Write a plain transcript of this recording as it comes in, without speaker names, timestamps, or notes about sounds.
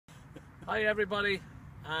Hi everybody,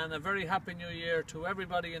 and a very happy new year to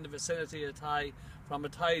everybody in the vicinity of Athy from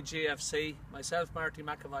Athy GFC. Myself, Marty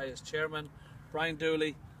McAvoy, as chairman, Brian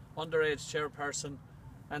Dooley, underage chairperson,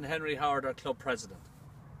 and Henry Howard, our club president.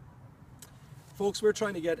 Folks, we're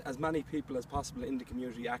trying to get as many people as possible in the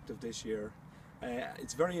community active this year.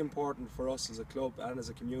 It's very important for us as a club and as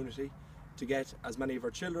a community to get as many of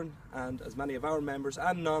our children and as many of our members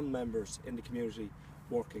and non-members in the community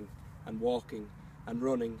working and walking and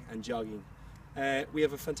running and jogging. We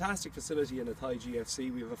have a fantastic facility in Athy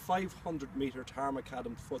GFC. We have a 500-metre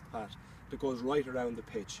tarmacadam footpath that goes right around the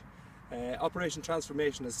pitch. Operation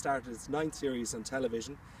Transformation has started its 9th series on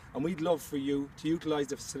television, and we'd love for you to utilise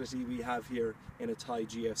the facility we have here in Athy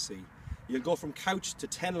GFC. You'll go from couch to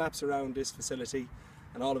 10 laps around this facility,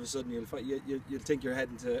 and all of a sudden you'll think you're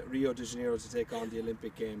heading to Rio de Janeiro to take on the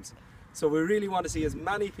Olympic Games. So we really want to see as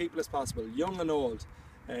many people as possible, young and old.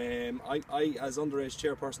 I, as underage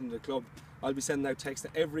chairperson of the club, I'll be sending out texts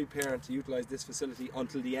to every parent to utilise this facility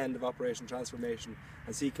until the end of Operation Transformation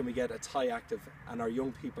and see can we get Athy active and our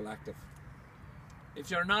young people active. If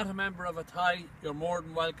you're not a member of Athy, you're more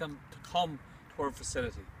than welcome to come to our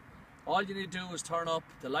facility. All you need to do is turn up,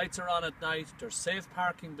 the lights are on at night, there's safe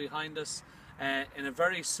parking behind us in a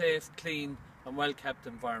very safe, clean and well kept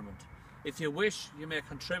environment. If you wish, you may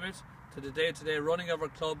contribute to the day-to-day running of our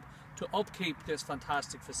club to upkeep this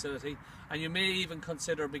fantastic facility, and you may even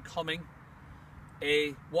consider becoming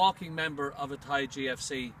a walking member of Athy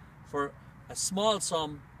GFC for a small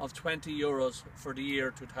sum of €20 for the year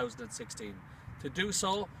 2016. To do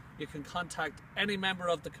so, you can contact any member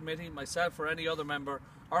of the committee, myself or any other member,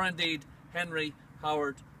 or indeed Henry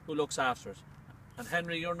Howard, who looks after it. And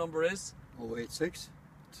Henry, your number is? 086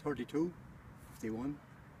 32 51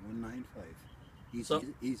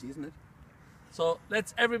 195. Easy, isn't it? So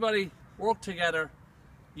let's everybody work together,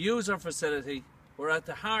 use our facility. We're at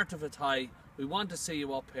the heart of Athy. We want to see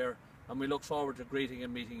you up here, and we look forward to greeting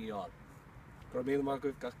and meeting you all. Slán go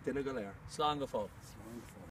fóill. Slán go fóill.